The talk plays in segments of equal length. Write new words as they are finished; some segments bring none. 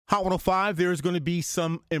Hot 105, there's going to be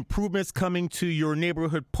some improvements coming to your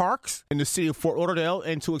neighborhood parks in the city of Fort Lauderdale.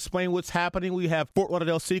 And to explain what's happening, we have Fort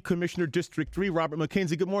Lauderdale City Commissioner District 3, Robert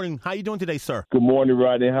McKenzie. Good morning. How are you doing today, sir? Good morning,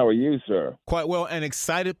 Rodney. How are you, sir? Quite well, and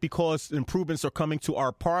excited because improvements are coming to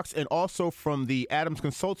our parks, and also from the Adams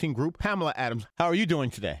Consulting Group, Pamela Adams. How are you doing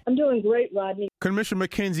today? I'm doing great, Rodney. Commissioner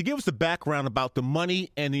McKenzie, give us the background about the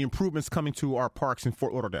money and the improvements coming to our parks in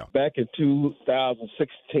Fort Lauderdale. Back in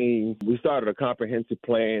 2016, we started a comprehensive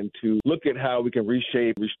plan to look at how we can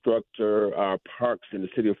reshape, restructure our parks in the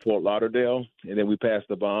city of Fort Lauderdale. And then we passed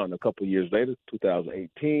the bond a couple of years later,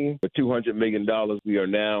 2018. For $200 million, we are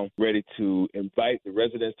now ready to invite the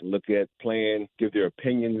residents to look at plan, give their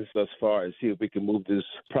opinions thus far, and see if we can move this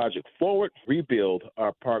project forward, rebuild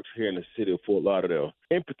our parks here in the city of Fort Lauderdale.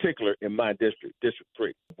 In particular, in my district, District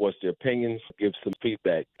 3, voice their opinions, give some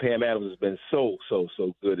feedback. Pam Adams has been so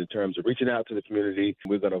good in terms of reaching out to the community.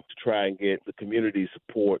 We're going to try and get the community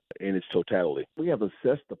support in its totality. We have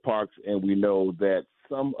assessed the parks, and we know that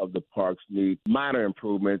some of the parks need minor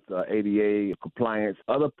improvements, ADA compliance.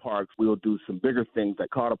 Other parks, we'll do some bigger things. Like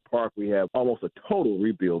Carter Park, we have almost a total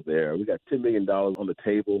rebuild there. We got $10 million on the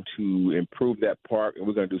table to improve that park, and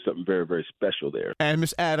we're going to do something very, very special there. And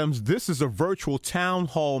Ms. Adams, this is a virtual town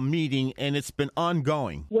hall meeting, and it's been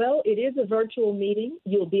ongoing. Well, it is a virtual meeting.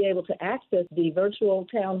 You'll be able to access the virtual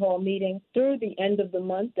town hall meeting through the end of the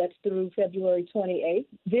month. That's through February 28th.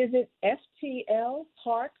 Visit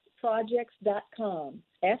FTLParksProjects.com.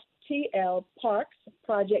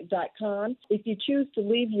 FTLParksProject.com. If you choose to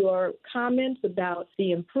leave your comments about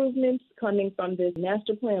the improvements coming from this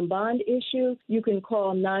master plan bond issue, you can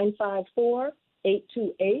call 954-828-3010.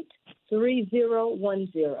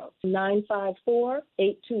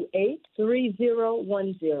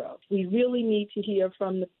 954-828-3010. We really need to hear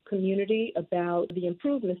from the community about the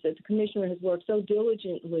improvements that the commissioner has worked so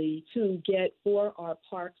diligently to get for our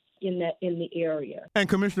parks in the area. And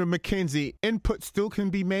Commissioner McKenzie, input still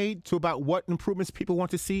can be made to about what improvements people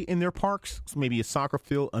want to see in their parks? So maybe a soccer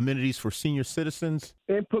field, amenities for senior citizens?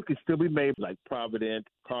 Input can still be made, like Providence,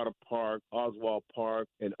 Carter Park, Oswald Park,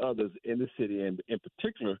 and others in the city. And in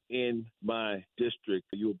particular, in my district,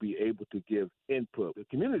 you'll be able to give input. The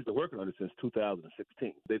community's been working on it since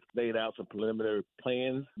 2016. They've laid out some preliminary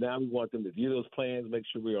plans. Now we want them to view those plans, make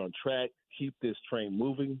sure we're on track, keep this train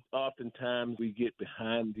moving. Oftentimes we get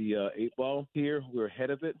behind the eight ball. Here, we're ahead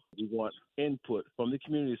of it. We want input from the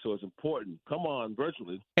community, so it's important. Come on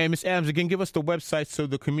virtually. And Ms. Adams, again, give us the website so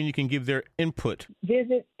the community can give their input.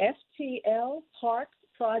 Visit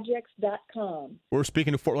FTLParksProjects.com. We're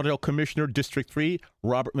speaking to Fort Lauderdale Commissioner District 3,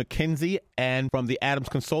 Robert McKenzie, and from the Adams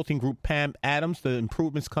Consulting Group, Pam Adams, the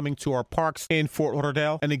improvements coming to our parks in Fort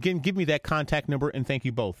Lauderdale. And again, give me that contact number, and thank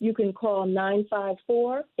you both. You can call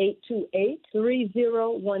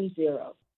 954-828-3010.